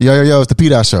Yo, it's the P.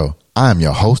 Dot Show. I'm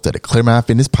your host of the Clear Mind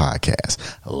Fitness Podcast.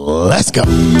 Let's go.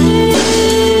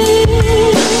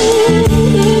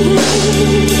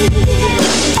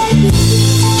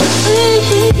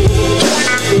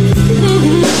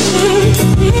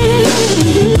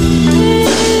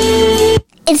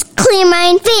 It's Clear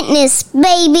Mind Fitness,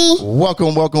 baby.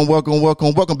 Welcome back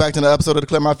to another episode of the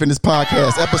Clear Mind Fitness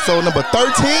Podcast, episode number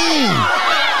 13.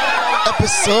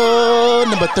 Episode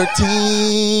number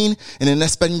 13. And in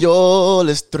español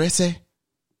es 13.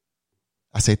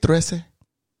 I say 13.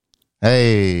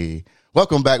 Hey,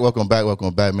 welcome back,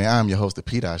 man. I'm your host, the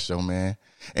P. Dot Show, man.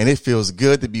 And it feels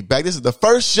good to be back. This is the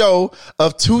first show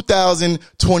of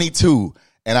 2022.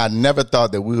 And I never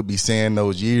thought that we would be saying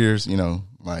those years,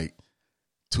 like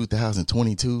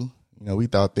 2022. We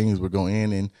thought things were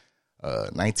going in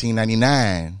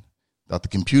 1999. Thought the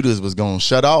computers was going to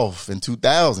shut off in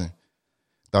 2000.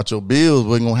 Thought your bills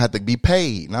wasn't going to have to be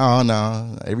paid.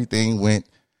 No. Everything went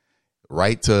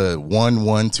right to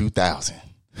 1/1/2000.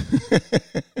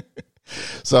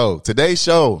 So today's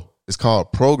show is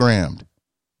called Programmed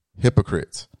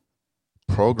Hypocrites.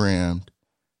 Programmed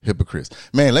Hypocrites.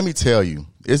 Man, let me tell you,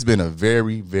 it's been a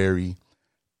very, very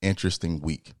interesting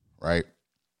week, right?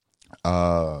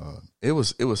 It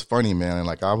was funny, man.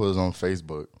 Like, I was on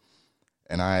Facebook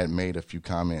and I had made a few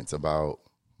comments about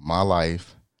my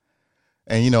life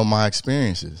and, my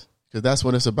experiences, because that's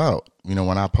what it's about.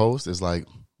 When I post, it's like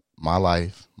my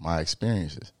life, my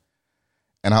experiences.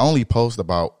 And I only post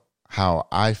about how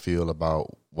I feel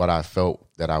about what I felt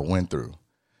that I went through.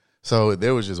 So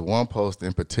there was just one post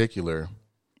in particular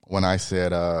when I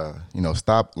said,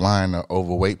 stop lying to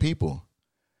overweight people.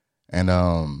 And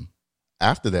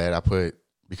after that, I put,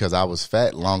 because I was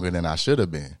fat longer than I should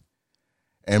have been.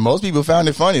 And most people found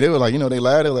it funny. They were like, they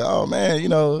laughed. They were like, oh,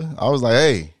 man, I was like,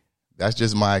 hey, that's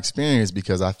just my experience,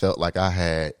 because I felt like I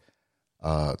had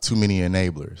too many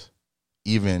enablers,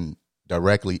 even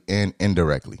directly and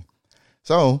indirectly.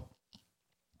 So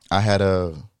I had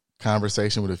a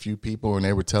conversation with a few people, and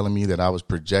they were telling me that I was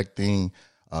projecting,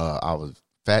 I was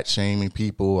fat shaming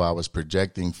people, I was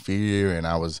projecting fear, and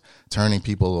I was turning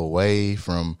people away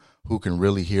from who can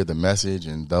really hear the message,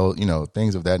 and those,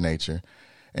 things of that nature.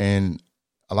 And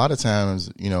a lot of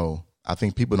times, I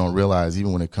think people don't realize,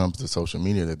 even when it comes to social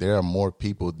media, that there are more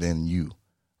people than you,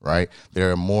 right?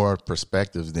 There are more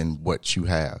perspectives than what you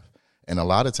have. And a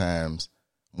lot of times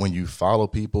when you follow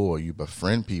people or you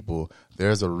befriend people,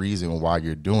 there's a reason why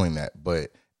you're doing that.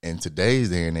 But in today's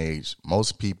day and age,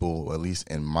 most people, at least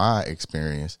in my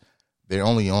experience, they're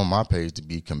only on my page to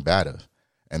be combative.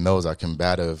 And those are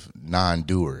combative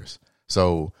non-doers.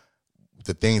 So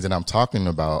the things that I'm talking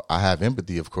about, I have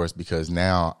empathy, of course, because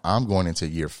now I'm going into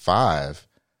year 5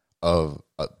 of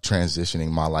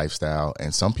transitioning my lifestyle.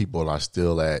 And some people are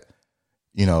still at,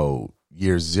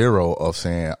 year 0 of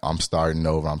saying, I'm starting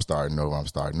over.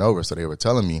 So they were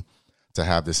telling me to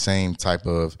have the same type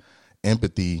of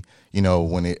empathy,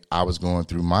 when I was going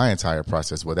through my entire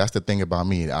process. Well, that's the thing about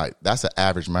me. That's an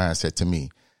average mindset to me,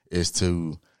 is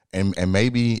to, and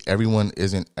maybe everyone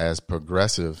isn't as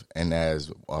progressive and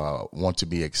as want to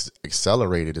be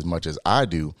accelerated as much as I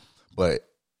do. But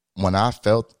when I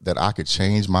felt that I could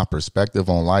change my perspective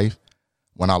on life,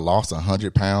 when I lost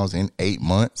 100 pounds in 8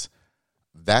 months,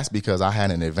 that's because I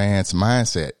had an advanced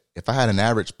mindset. If I had an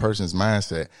average person's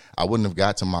mindset, I wouldn't have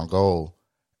got to my goal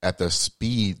at the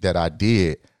speed that I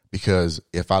did, because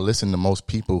if I listen to most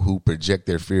people who project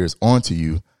their fears onto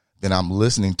you, then I'm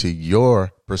listening to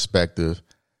your perspective,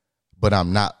 but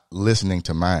I'm not listening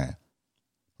to mine,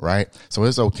 right? So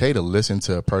it's okay to listen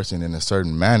to a person in a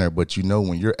certain manner, but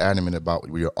when you're adamant about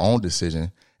your own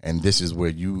decision, and this is where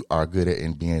you are good at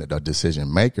in being a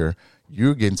decision maker,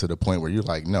 you're getting to the point where you're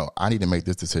like, no, I need to make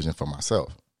this decision for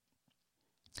myself.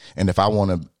 And if I want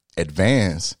to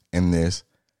advance in this,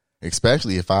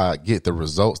 especially if I get the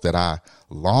results that I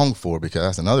long for, because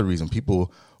that's another reason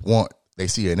people they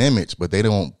see an image, but they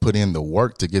don't put in the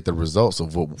work to get the results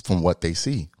from what they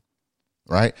see.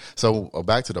 Right. So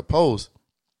back to the post.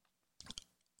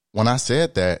 When I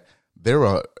said that, there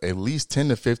are at least 10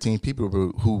 to 15 people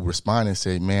who respond and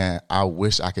say, man, I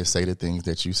wish I could say the things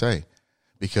that you say,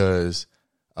 because,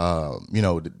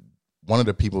 one of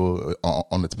the people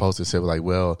on the post said, like,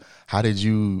 well, how did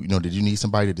you, did you need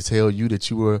somebody to tell you that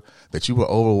you were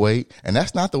overweight? And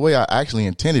that's not the way I actually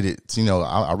intended it.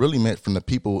 I really meant from the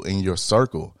people in your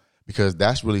circle, because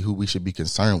that's really who we should be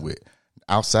concerned with.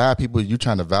 outside people, you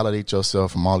trying to validate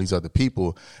yourself from all these other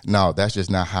people. No, that's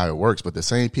just not how it works. But the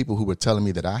same people who were telling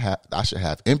me that I should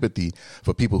have empathy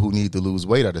for people who need to lose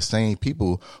weight are the same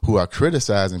people who are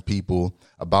criticizing people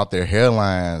about their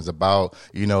hairlines, about,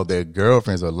 their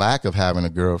girlfriends or lack of having a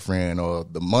girlfriend, or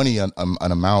the money, the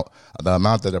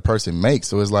amount that a person makes.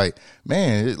 So it's like,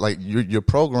 man, you're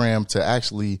programmed to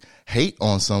actually hate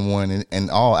on someone, and in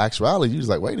all actuality, you're just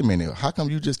like, wait a minute, how come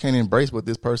you just can't embrace what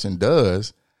this person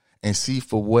does and see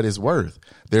for what it's worth?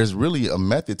 There's really a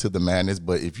method to the madness,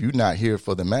 but if you're not here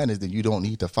for the madness, then you don't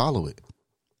need to follow it.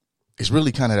 It's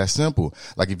really kind of that simple.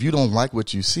 Like, if you don't like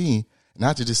what you see,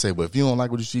 not to just say, well, if you don't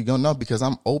like what you see, go. No, because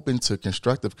I'm open to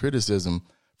constructive criticism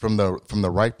from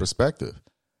the right perspective.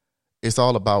 It's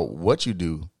all about what you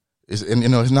do.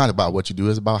 It's not about what you do.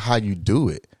 It's about how you do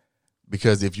it.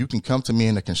 Because if you can come to me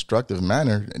in a constructive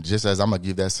manner, just as I'm going to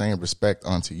give that same respect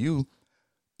onto you,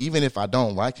 even if I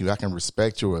don't like you, I can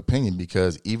respect your opinion,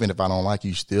 because even if I don't like you,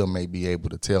 you still may be able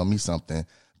to tell me something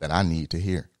that I need to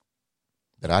hear,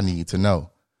 that I need to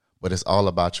know. But it's all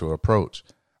about your approach.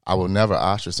 I will never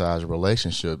ostracize a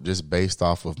relationship just based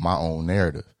off of my own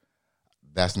narrative.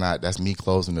 That's me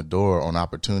closing the door on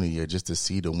opportunity, or just to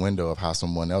see the window of how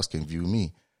someone else can view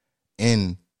me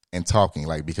in and talking.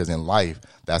 Like, because in life,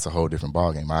 that's a whole different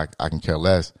ballgame. I can care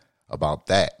less about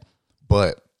that.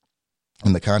 But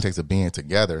in the context of being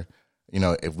together,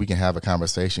 if we can have a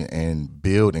conversation and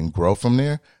build and grow from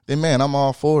there, then man, I'm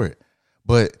all for it.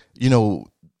 But,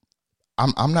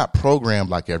 I'm not programmed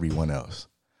like everyone else.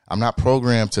 I'm not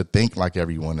programmed to think like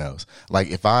everyone else. Like,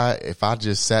 if I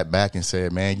just sat back and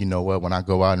said, man, you know what, when I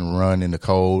go out and run in the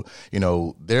cold,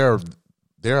 there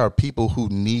are people who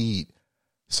need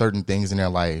certain things in their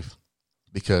life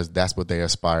because that's what they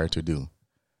aspire to do.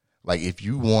 Like, if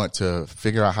you want to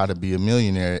figure out how to be a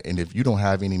millionaire, and if you don't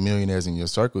have any millionaires in your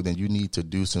circle, then you need to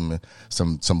do some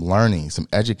learning, some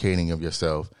educating of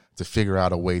yourself to figure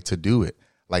out a way to do it.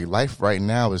 Like, life right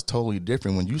now is totally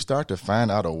different. When you start to find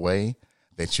out a way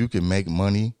that you can make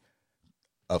money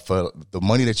for the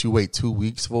money that you wait 2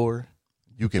 weeks for,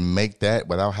 you can make that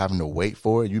without having to wait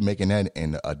for it. You're making that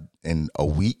in a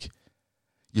week.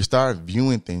 You start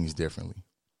viewing things differently.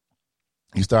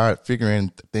 You start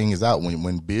figuring things out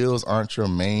when bills aren't your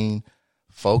main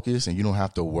focus and you don't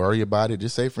have to worry about it.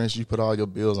 Just say, for instance, you put all your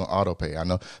bills on auto pay. I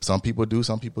know some people do,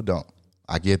 some people don't.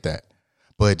 I get that.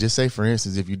 But just say, for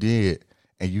instance, if you did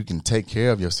and you can take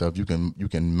care of yourself, you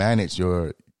can manage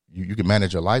your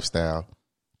lifestyle.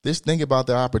 Just think about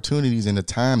the opportunities and the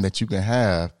time that you can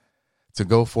have to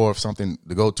go towards something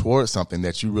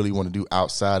that you really want to do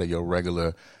outside of your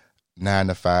regular 9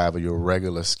 to 5 or your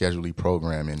regular scheduled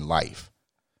program in life.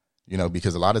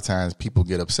 Because a lot of times people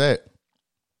get upset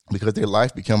because their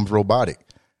life becomes robotic.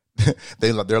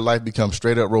 Their life becomes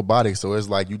straight up robotic. So it's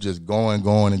like you just going and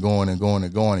going and going,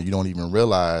 and you don't even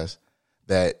realize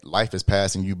that life is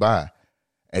passing you by.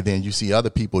 And then you see other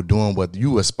people doing what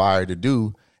you aspire to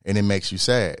do, and it makes you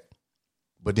sad.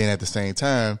 But then at the same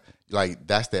time, like,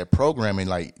 that's that programming.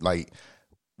 Like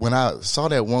when I saw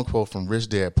that one quote from Rich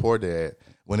Dad, Poor Dad,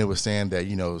 when it was saying that,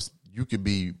 you could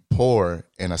be poor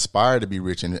and aspire to be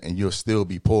rich, and you'll still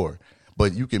be poor.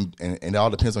 But you can, and it all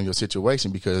depends on your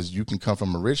situation, because you can come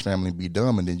from a rich family and be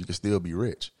dumb, and then you can still be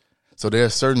rich. So there are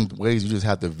certain ways you just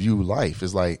have to view life.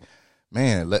 It's like,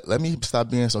 man, let me stop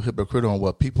being so hypocritical on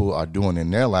what people are doing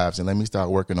in their lives, and let me start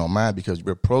working on mine, because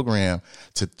we're programmed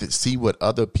to see what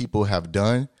other people have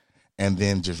done and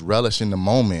then just relish in the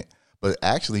moment. But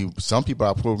actually, some people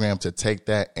are programmed to take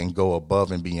that and go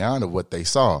above and beyond of what they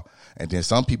saw. And then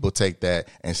some people take that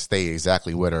and stay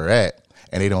exactly where they're at,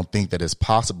 and they don't think that it's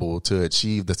possible to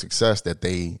achieve the success that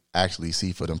they actually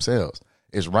see for themselves.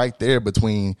 It's right there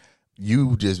between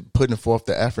you just putting forth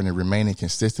the effort and remaining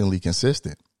consistently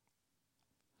consistent.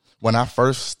 When I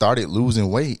first started losing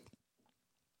weight,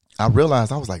 I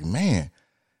realized, I was like, man,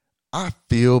 I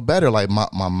feel better. Like, my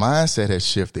mindset has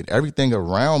shifted. Everything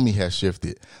around me has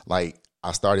shifted. Like,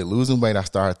 I started losing weight. I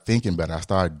started thinking better. I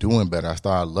started doing better. I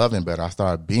started loving better. I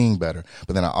started being better.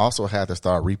 But then I also had to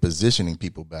start repositioning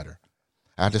people better.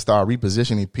 I had to start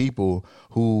repositioning people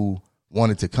who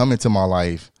wanted to come into my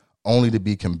life only to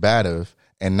be combative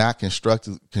and not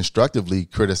constructively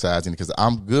criticizing, because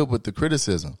I'm good with the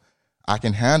criticism. I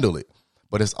can handle it.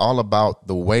 But it's all about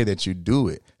the way that you do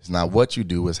it. It's not what you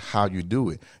do, it's how you do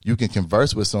it. You can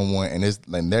converse with someone and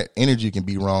their energy can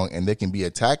be wrong, and they can be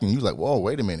attacking you like, whoa,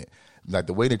 wait a minute. Like,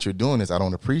 the way that you're doing this, I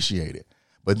don't appreciate it.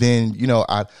 But then,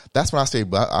 that's what I say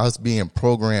about us being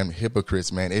programmed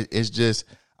hypocrites, man. It's just,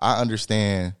 I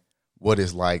understand what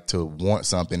it's like to want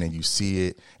something and you see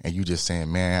it and you just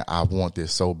saying, man, I want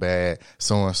this so bad.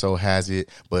 So-and-so has it,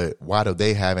 but why do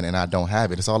they have it and I don't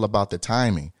have it? It's all about the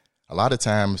timing. A lot of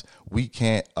times we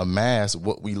can't amass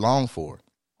what we long for.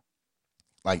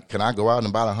 Like, can I go out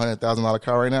and buy a $100,000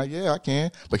 car right now? Yeah, I can.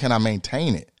 But can I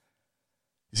maintain it?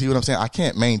 You see what I'm saying? I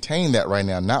can't maintain that right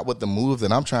now, not with the move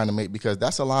that I'm trying to make, because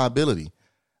that's a liability.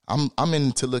 I'm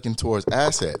into looking towards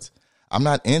assets. I'm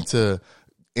not into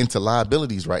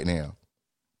liabilities right now.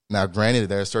 Now, granted,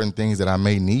 there are certain things that I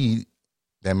may need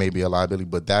that may be a liability,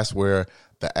 but that's where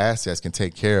the assets can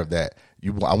take care of that.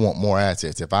 I want more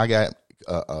assets. If I got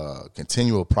a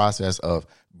continual process of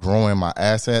growing my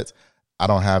assets, I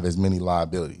don't have as many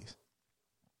liabilities,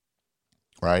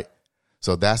 right?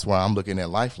 So that's why I'm looking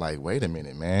at life like, wait a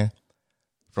minute, man.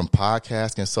 From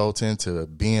podcast consulting to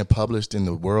being published in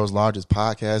the world's largest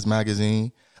podcast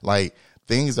magazine, like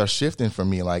things are shifting for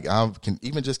me. Like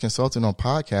even just consulting on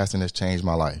podcasting has changed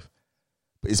my life.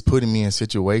 It's putting me in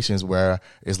situations where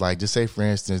it's like, just say, for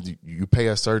instance, you pay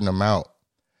a certain amount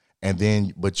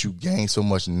but you gain so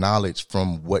much knowledge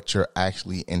from what you're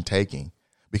actually intaking.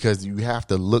 Because you have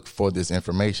to look for this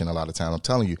information a lot of times. I'm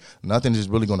telling you, nothing is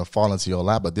really going to fall into your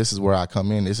lap. But this is where I come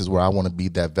in. This is where I want to be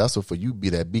that vessel for you,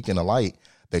 be that beacon of light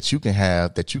that you can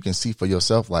have, that you can see for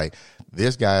yourself. Like,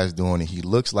 this guy is doing it. He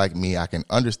looks like me. I can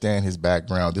understand his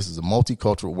background. This is a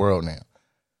multicultural world now.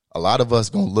 A lot of us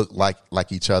going to look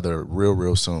like each other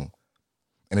real soon.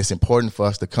 And it's important for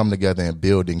us to come together and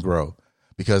build and grow,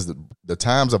 because the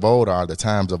times of old are the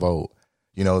times of old.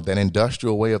 You know, that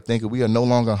industrial way of thinking, we are no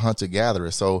longer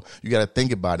hunter-gatherers. So you got to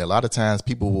think about it. A lot of times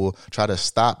people will try to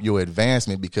stop your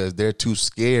advancement because they're too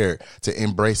scared to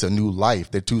embrace a new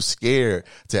life. They're too scared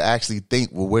to actually think,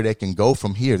 well, where they can go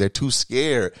from here. They're too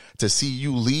scared to see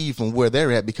you leave from where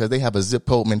they're at because they have a zip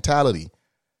code mentality.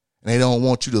 And they don't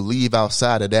want you to leave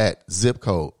outside of that zip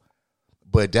code.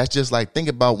 But that's just like, think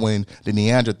about when the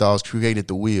Neanderthals created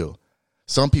the wheel.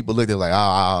 Some people looked at it like,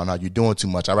 oh, no, you're doing too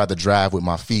much. I'd rather drive with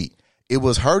my feet. It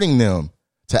was hurting them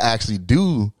to actually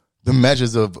do the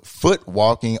measures of foot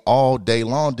walking all day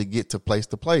long to get to place.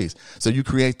 So you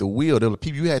create the wheel.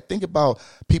 Think about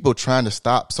people trying to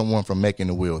stop someone from making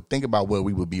the wheel. Think about where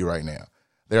we would be right now.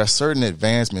 There are certain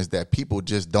advancements that people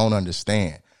just don't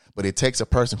understand, but it takes a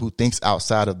person who thinks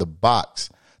outside of the box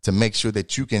to make sure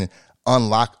that you can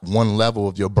unlock one level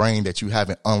of your brain that you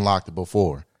haven't unlocked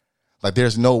before. Like,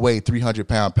 there's no way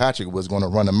 300-pound Patrick was going to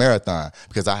run a marathon,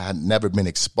 because I had never been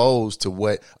exposed to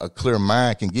what a clear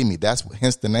mind can give me. That's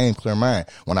hence the name Clear Mind.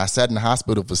 When I sat in the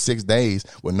hospital for 6 days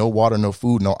with no water, no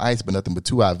food, no ice, but nothing but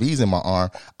 2 IVs in my arm,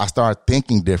 I started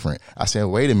thinking different. I said,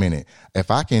 wait a minute.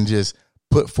 If I can just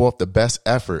put forth the best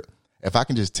effort, if I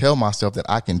can just tell myself that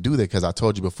I can do that, because I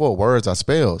told you before, words are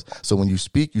spells. So when you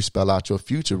speak, you spell out your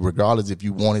future, regardless if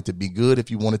you want it to be good,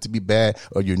 if you want it to be bad,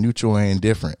 or you're neutral or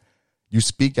indifferent. You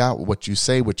speak out what you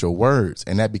say with your words,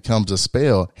 and that becomes a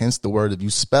spell, hence the word of you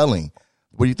spelling.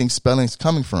 Where do you think spelling is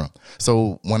coming from?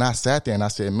 So when I sat there and I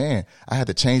said, man, I had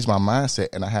to change my mindset,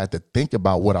 and I had to think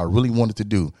about what I really wanted to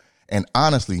do. And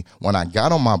honestly, when I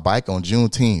got on my bike on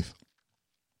Juneteenth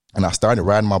and I started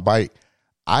riding my bike,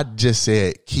 I just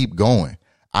said, keep going.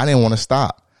 I didn't want to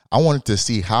stop. I wanted to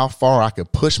see how far I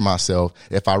could push myself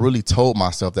if I really told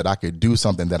myself that I could do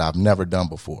something that I've never done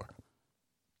before.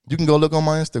 You can go look on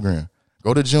my Instagram.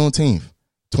 Go to Juneteenth,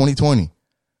 2020.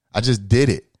 I just did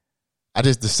it. I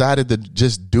just decided to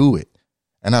just do it.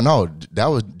 And I know that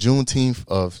was Juneteenth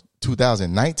of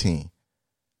 2019.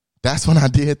 That's when I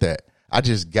did that. I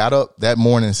just got up that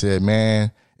morning and said,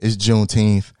 man, it's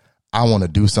Juneteenth. I want to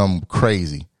do something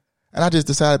crazy. And I just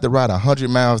decided to ride 100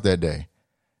 miles that day.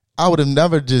 I would have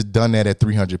never just done that at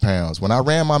 300 pounds. When I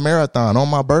ran my marathon on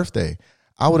my birthday,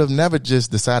 I would have never just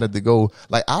decided to go,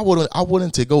 like, I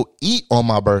wouldn't to go eat on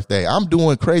my birthday. I'm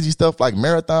doing crazy stuff like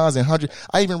marathons and 100.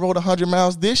 I even rode 100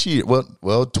 miles this year.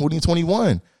 Well,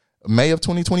 2021, May of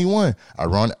 2021.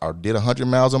 I did 100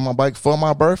 miles on my bike for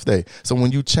my birthday. So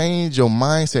when you change your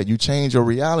mindset, you change your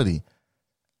reality.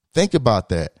 Think about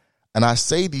that. And I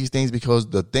say these things because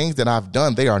the things that I've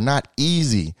done, they are not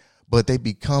easy, but they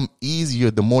become easier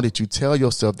the more that you tell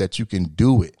yourself that you can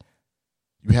do it.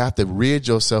 You have to rid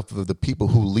yourself of the people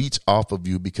who leech off of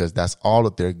you, because that's all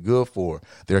that they're good for.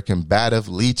 They're combative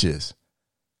leeches.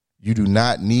 You do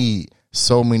not need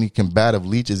so many combative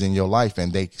leeches in your life,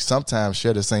 and they sometimes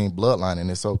share the same bloodline, and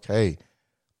it's okay.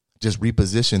 Just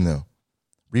reposition them.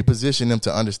 Reposition them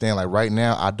to understand, like, right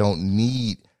now, I don't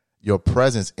need your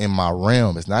presence in my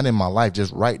realm. It's not in my life.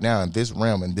 Just right now in this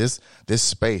realm, in this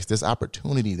space, this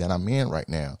opportunity that I'm in right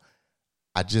now,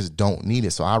 I just don't need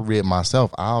it. So I rid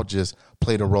myself. I'll just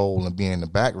play the role and be in the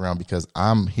background, because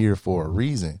I'm here for a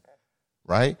reason.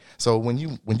 right? So when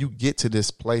you get to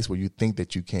this place where you think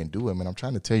that you can't do it, man, I'm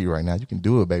trying to tell you right now, you can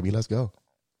do it, baby. Let's go.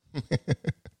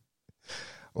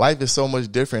 Life is so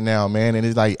much different now, man. And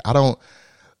it's like, I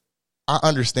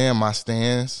understand my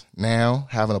stance now,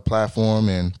 having a platform,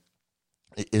 and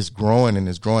it's growing and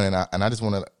it's growing. And I just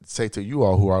want to say to you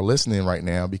all who are listening right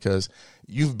now, because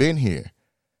you've been here,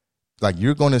 like,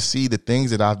 you're going to see the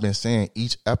things that I've been saying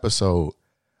each episode.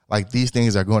 Like, these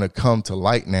things are going to come to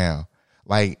light now.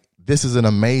 Like, this is an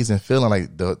amazing feeling.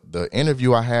 Like, the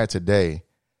interview I had today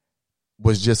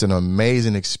was just an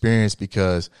amazing experience,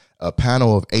 because a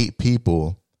panel of 8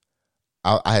 people,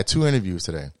 I had 2 interviews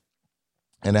today,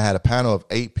 and I had a panel of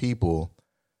 8 people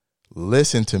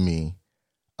listen to me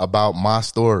about my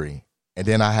story. And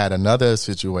then I had another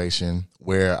situation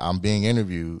where I'm being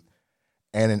interviewed,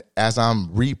 and as I'm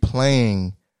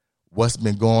replaying what's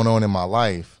been going on in my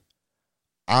life,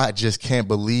 I just can't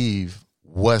believe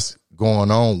what's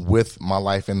going on with my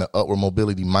life and the upward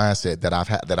mobility mindset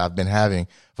that I've been having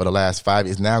for the last 5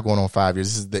 years. It's now going on 5 years.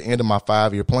 This is the end of my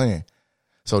 5-year plan.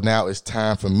 So now it's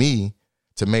time for me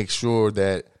to make sure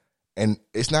that, and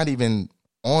it's not even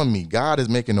on me, God is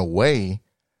making a way,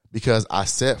 because I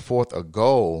set forth a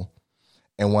goal.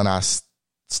 And when I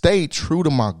stayed true to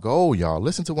my goal, y'all,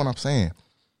 listen to what I'm saying.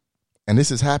 And this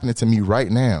is happening to me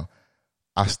right now.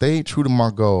 I stayed true to my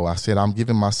goal. I said, I'm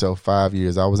giving myself 5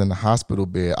 years. I was in the hospital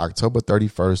bed October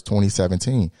 31st,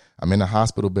 2017. I'm in the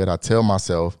hospital bed. I tell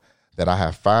myself that I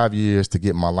have 5 years to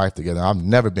get my life together. I've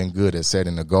never been good at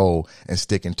setting a goal and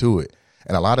sticking to it.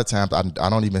 And a lot of times I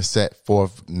don't even set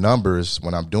forth numbers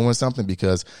when I'm doing something,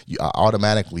 because I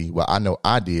automatically found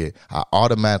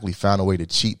a way to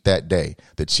cheat that day,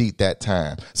 to cheat that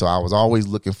time. So I was always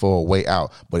looking for a way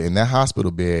out. But in that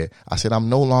hospital bed, I said, I'm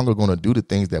no longer going to do the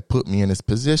things that put me in this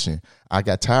position. I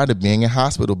got tired of being in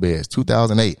hospital beds.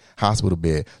 2008, hospital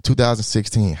bed.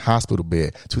 2016, hospital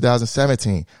bed.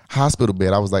 2017, hospital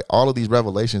bed. I was like, all of these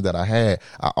revelations that I had,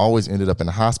 I always ended up in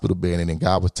the hospital bed. And then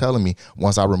God was telling me,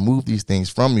 once I remove these things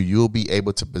from you, you'll be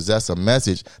able to possess a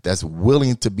message that's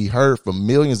willing to be heard from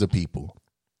millions of people.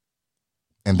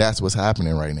 And that's what's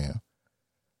happening right now.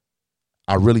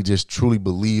 I really just truly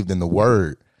believed in the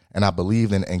word. And I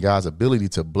believe in God's ability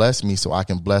to bless me so I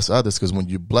can bless others. Because when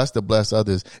you bless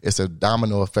others, it's a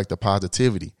domino effect of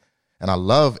positivity. And I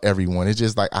love everyone. It's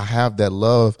just like I have that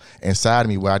love inside of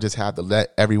me where I just have to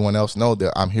let everyone else know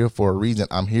that I'm here for a reason.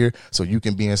 I'm here so you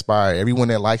can be inspired. Everyone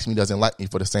that likes me doesn't like me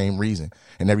for the same reason.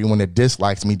 And everyone that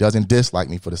dislikes me doesn't dislike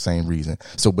me for the same reason.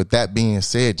 So with that being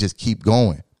said, just keep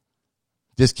going.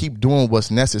 Just keep doing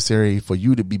what's necessary for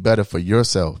you to be better for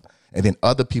yourself. And then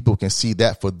other people can see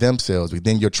that for themselves.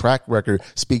 Then your track record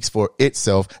speaks for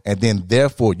itself. And then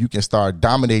therefore you can start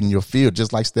dominating your field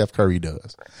just like Steph Curry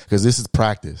does. Because this is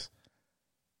practice.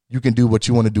 You can do what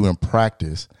you want to do in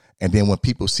practice. And then when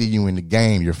people see you in the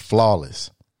game, you're flawless.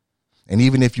 And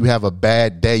even if you have a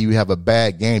bad day, you have a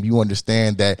bad game, you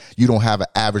understand that you don't have an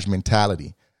average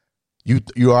mentality.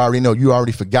 You already know, you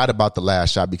already forgot about the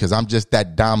last shot, because I'm just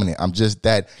that dominant. I'm just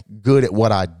that good at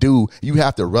what I do. You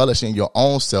have to relish in your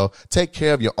own self. Take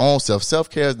care of your own self.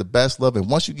 Self-care is the best love. And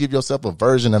once you give yourself a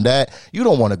version of that, you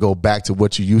don't want to go back to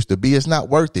what you used to be. It's not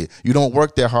worth it. You don't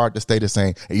work that hard to stay the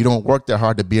same. And you don't work that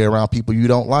hard to be around people you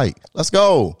don't like. Let's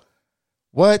go.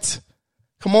 What?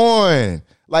 Come on.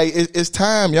 Like, it's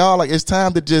time, y'all. Like, it's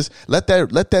time to just let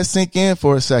that sink in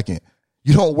for a second.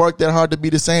 You don't work that hard to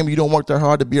be the same. You don't work that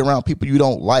hard to be around people you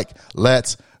don't like.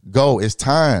 Let's go. It's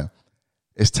time.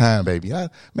 It's time, baby.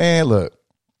 Man, look,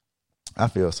 I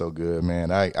feel so good,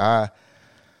 man. I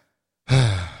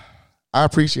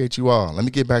appreciate you all. Let me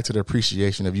get back to the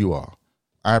appreciation of you all.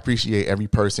 I appreciate every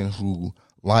person who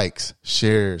likes,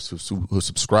 shares, who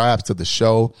subscribes to the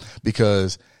show,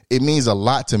 because it means a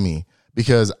lot to me.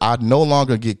 Because I no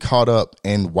longer get caught up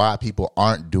in why people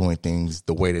aren't doing things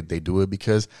the way that they do it,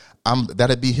 because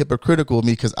that'd be hypocritical of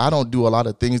me, because I don't do a lot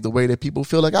of things the way that people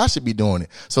feel like I should be doing it.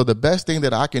 So the best thing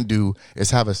that I can do is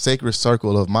have a sacred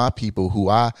circle of my people who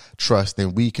I trust,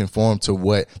 and we conform to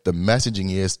what the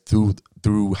messaging is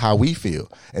through how we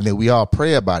feel. And then we all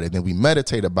pray about it, then we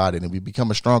meditate about it, and we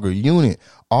become a stronger unit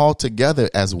all together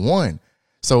as one.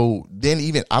 So then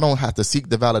even I don't have to seek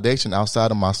the validation outside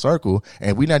of my circle,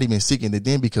 and we're not even seeking it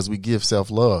then, because we give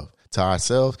self-love to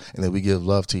ourselves, and then we give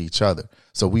love to each other.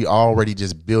 So we already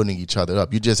just building each other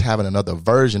up. You're just having another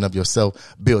version of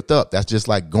yourself built up. That's just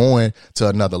like going to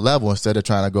another level instead of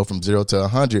trying to go from 0 to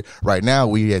 100. Right now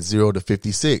we at 0 to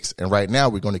 56. And right now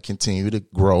we're going to continue to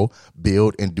grow,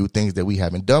 build, and do things that we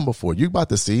haven't done before. You about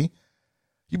to see.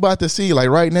 Like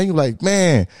right now, you're like,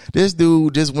 man, this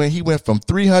dude he went from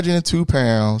 302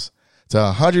 pounds to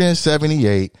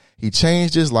 178. He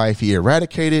changed his life. He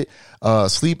eradicated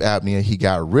sleep apnea. He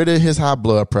got rid of his high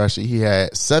blood pressure. He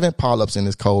had 7 polyps in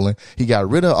his colon. He got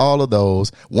rid of all of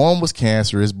those. One was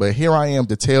cancerous, but here I am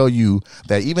to tell you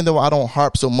that even though I don't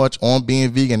harp so much on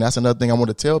being vegan, that's another thing I want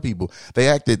to tell people. They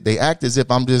act as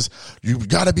if I'm just, you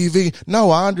gotta be vegan.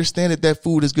 No, I understand that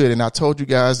food is good. And I told you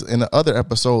guys in the other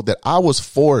episode that I was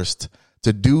forced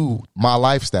to do my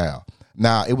lifestyle.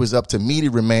 Now, it was up to me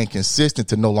to remain consistent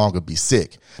to no longer be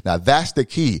sick. Now, that's the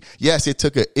key. Yes, it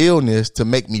took an illness to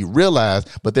make me realize,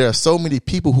 but there are so many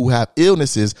people who have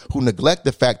illnesses who neglect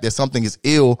the fact that something is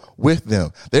ill with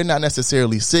them. They're not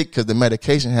necessarily sick because the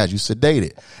medication has you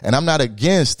sedated. And I'm not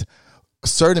against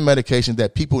certain medications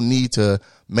that people need to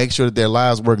make sure that their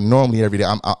lives work normally every day.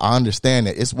 I understand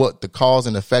that it's what the cause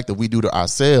and effect that we do to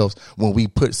ourselves when we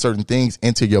put certain things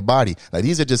into your body. Like,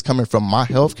 these are just coming from my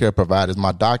healthcare providers,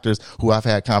 my doctors who I've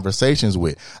had conversations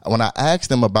with. When I asked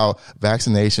them about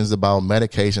vaccinations, about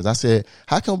medications, I said,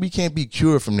 how come we can't be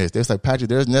cured from this? They're like, Patrick,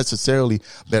 there's necessarily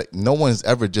that no one's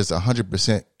ever just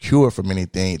 100% cured from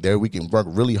anything. There, we can work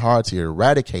really hard to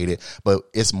eradicate it, but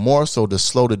it's more so to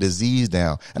slow the disease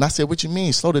down. And I said, what you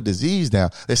mean slow the disease down?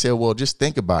 They said, well, just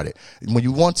think about it. When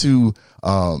you want to,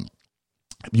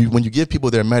 when you give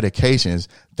people their medications,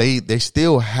 they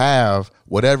still have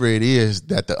whatever it is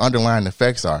that the underlying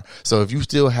effects are. So if you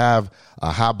still have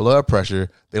a high blood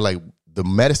pressure, they're like, the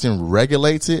medicine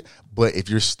regulates it, but if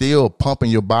you're still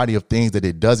pumping your body of things that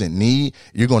it doesn't need,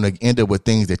 you're going to end up with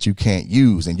things that you can't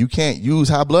use. And you can't use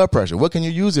high blood pressure. What can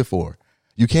you use it for?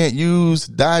 You can't use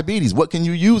diabetes. What can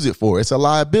you use it for? It's a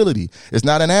liability. It's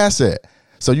not an asset.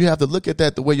 So you have to look at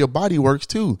that the way your body works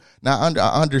too. Now,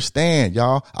 I understand,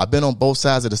 y'all. I've been on both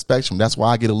sides of the spectrum. That's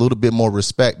why I get a little bit more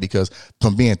respect, because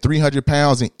from being 300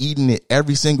 pounds and eating it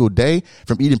every single day,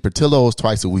 from eating Portillo's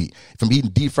twice a week, from eating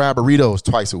deep fried burritos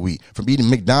twice a week, from eating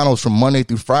McDonald's from Monday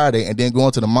through Friday, and then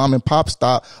going to the mom and pop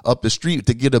stop up the street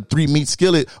to get a 3-meat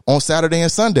skillet on Saturday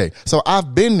and Sunday. So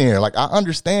I've been there. Like, I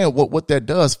understand what that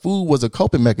does. Food was a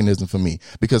coping mechanism for me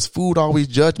because food always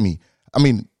judged me. I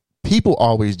mean, people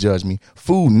always judge me.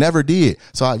 Food never did.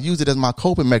 So I use it as my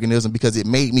coping mechanism because it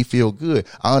made me feel good.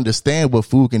 I understand what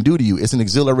food can do to you. It's an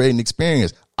exhilarating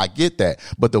experience. I get that.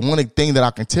 But the one thing that I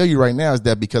can tell you right now is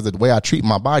that because of the way I treat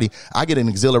my body, I get an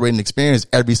exhilarating experience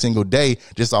every single day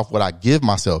just off what I give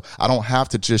myself. I don't have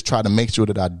to just try to make sure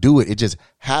that I do it. It just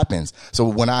happens. So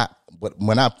when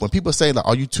people say, like,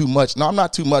 are you too much? No, I'm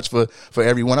not too much for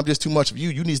everyone. I'm just too much of you.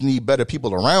 You need better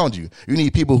people around you. You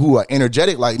need people who are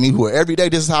energetic like me, who are every day.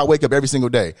 This is how I wake up every single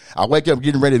day. I wake up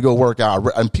getting ready to go work out.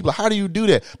 And people, how do you do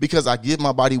that? Because I give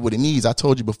my body what it needs. I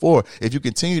told you before, if you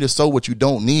continue to sow what you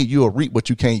don't need, you'll reap what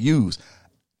you can't use.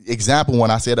 Example, when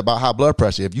I said about high blood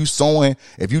pressure, if you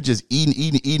just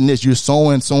eating this, you're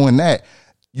sowing that,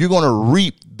 you're going to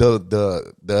reap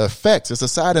the effects. It's a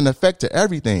side and effect to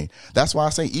everything. That's why I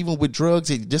say, even with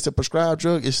drugs, just a prescribed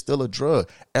drug is still a drug.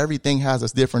 Everything has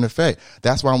a different effect.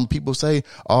 That's why when people say,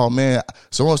 oh man,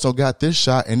 so-and-so got this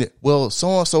shot, well,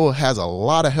 so-and-so has a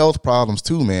lot of health problems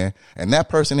too, man. And that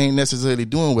person ain't necessarily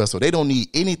doing well. So they don't need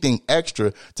anything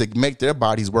extra to make their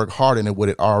bodies work harder than what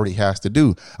it already has to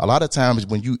do. A lot of times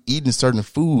when you eating certain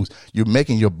foods, you're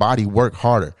making your body work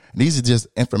harder. And these are just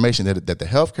information that the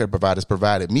healthcare providers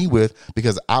provided me with,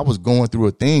 because I was going through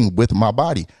a thing with my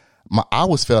body. I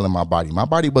was failing my body. My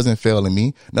body wasn't failing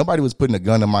me. Nobody was putting a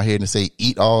gun in my head and say,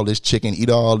 eat all this chicken, eat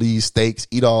all these steaks,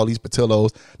 eat all these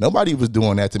Portillos. Nobody was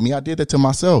doing that to me. I did that to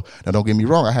myself. Now, don't get me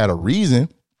wrong. I had a reason.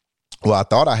 Well, I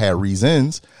thought I had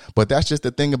reasons, but that's just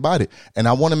the thing about it. And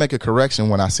I want to make a correction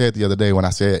when I said the other day, when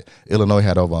I said Illinois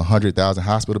had over 100,000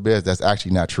 hospital beds. That's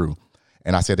actually not true.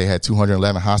 And I said they had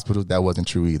 211 hospitals. That wasn't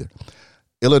true either.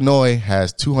 Illinois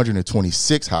has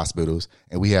 226 hospitals,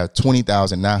 and we have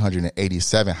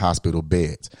 20,987 hospital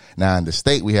beds. Now, in the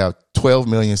state, we have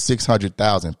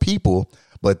 12,600,000 people.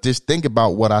 But just think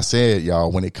about what I said,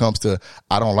 y'all, when it comes to,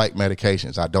 I don't like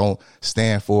medications. I don't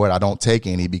stand for it. I don't take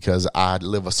any because I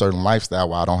live a certain lifestyle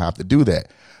where I don't have to do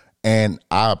that. And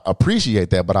I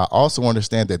appreciate that, but I also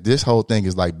understand that this whole thing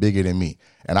is like bigger than me.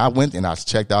 And I went and I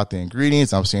checked out the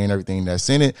ingredients. I'm seeing everything that's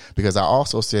in it, because I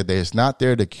also said that it's not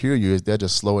there to cure you. It's there to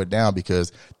slow it down.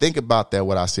 Because think about that,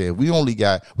 what I said. We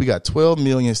got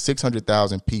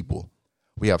 12,600,000 people.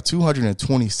 We have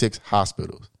 226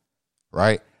 hospitals,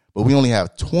 right? But we only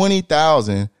have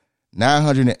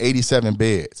 20,987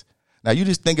 beds. Now you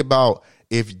just think about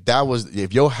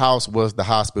if your house was the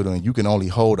hospital and you can only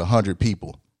hold 100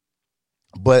 people.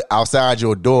 But outside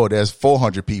your door, there's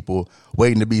 400 people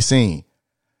waiting to be seen.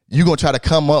 You're going to try to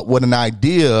come up with an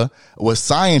idea with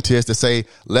scientists to say,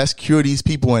 let's cure these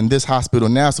people in this hospital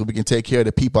now so we can take care of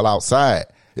the people outside.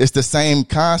 It's the same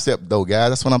concept though, guys.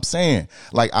 That's what I'm saying.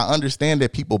 Like, I understand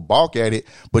that people balk at it,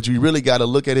 but you really got to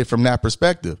look at it from that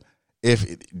perspective.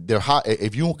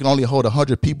 If you can only hold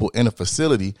 100 people in a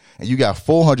facility and you got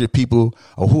 400 people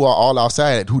who are all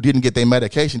outside who didn't get their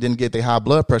medication, didn't get their high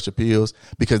blood pressure pills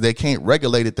because they can't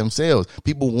regulate it themselves.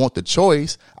 People want the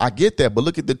choice. I get that. But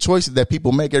look at the choices that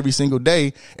people make every single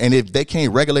day. And if they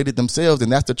can't regulate it themselves, then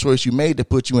that's the choice you made to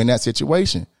put you in that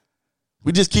situation.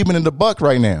 We're just keeping it a buck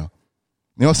right now.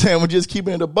 You know what I'm saying? We're just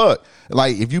keeping it a buck.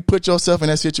 Like, if you put yourself in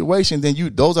that situation, then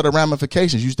those are the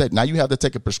ramifications. Now you have to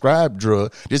take a prescribed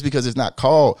drug just because it's not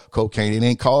called cocaine. It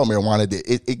ain't called marijuana.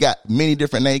 It got many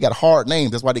different names. It got hard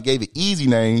names. That's why they gave it easy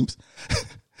names.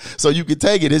 So you can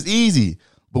take it. It's easy.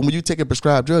 But when you take a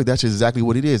prescribed drug, that's just exactly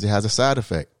what it is. It has a side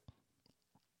effect.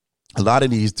 A lot of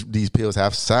these pills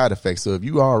have side effects. So if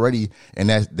you are already in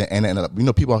that, and you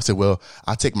know, people say, well,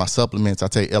 I take my supplements.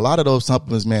 A lot of those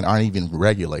supplements, man, aren't even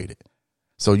regulated.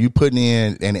 So you putting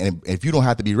in, and if you don't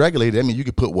have to be regulated, I mean, you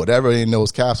can put whatever in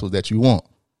those capsules that you want,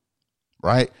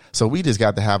 right? So we just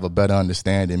got to have a better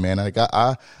understanding, man. Like,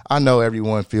 I know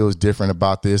everyone feels different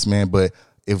about this, man, but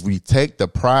if we take the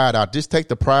pride out, just take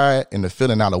the pride and the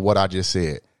feeling out of what I just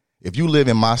said. If you live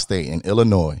in my state, in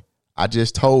Illinois, I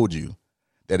just told you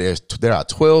that there are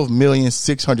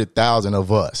 12,600,000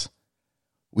 of us.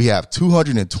 We have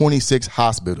 226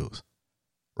 hospitals,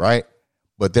 right?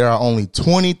 But there are only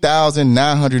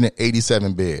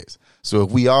 20,987 beds. So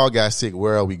if we all got sick,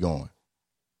 where are we going?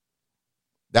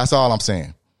 That's all I'm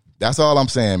saying. That's all I'm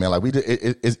saying, man. Like,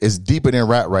 it's deeper than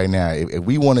rap right now. If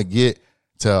we want to get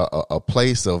to a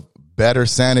place of better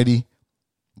sanity,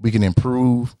 we can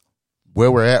improve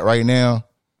where we're at right now.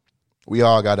 We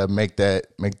all got to make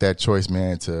that choice,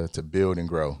 man, to build and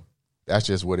grow. That's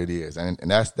just what it is. And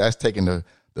that's taking the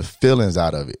feelings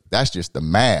out of it. That's just the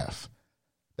math.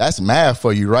 That's math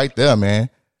for you right there, man.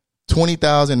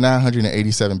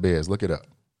 20,987 beds. Look it up.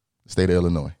 State of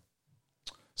Illinois.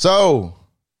 So,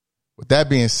 with that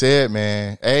being said,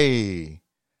 man, hey,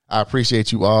 I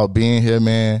appreciate you all being here,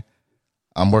 man.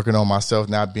 I'm working on myself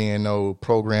not being no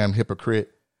programmed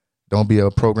hypocrite. Don't be a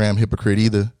programmed hypocrite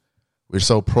either. We're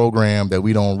so programmed that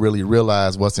we don't really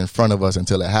realize what's in front of us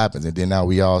until it happens. And then now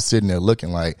we all sitting there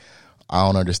looking like, I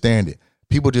don't understand it.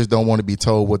 People just don't want to be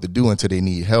told what to do until they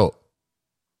need help.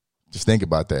 Just think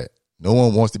about that. No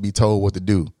one wants to be told what to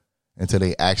do until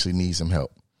they actually need some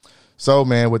help. So,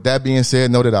 man, with that being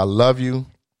said, know that I love you.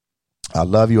 I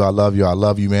love you. I love you. I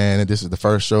love you, man. And this is the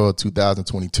first show of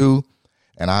 2022.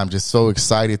 And I'm just so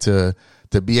excited to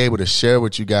be able to share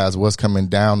with you guys what's coming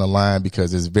down the line,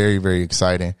 because it's very, very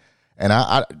exciting. And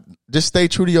I just stay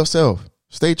true to yourself.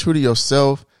 Stay true to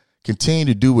yourself. Continue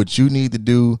to do what you need to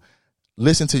do.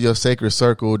 Listen to your sacred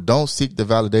circle. Don't seek the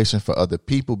validation for other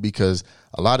people, because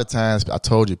a lot of times, I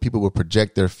told you, people will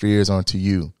project their fears onto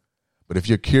you. But if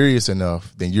you're curious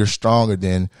enough, then you're stronger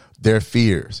than their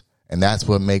fears. And that's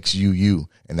what makes you you.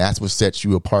 And that's what sets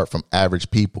you apart from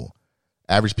average people.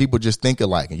 Average people just think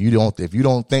alike. And if you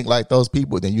don't think like those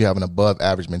people, then you have an above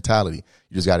average mentality.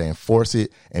 You just got to enforce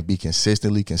it and be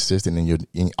consistently consistent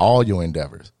in all your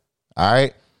endeavors. All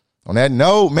right. On that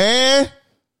note, man,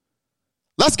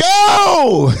 let's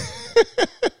go.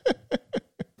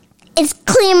 It's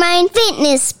Clear Mind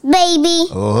Fitness, baby.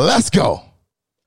 Let's go.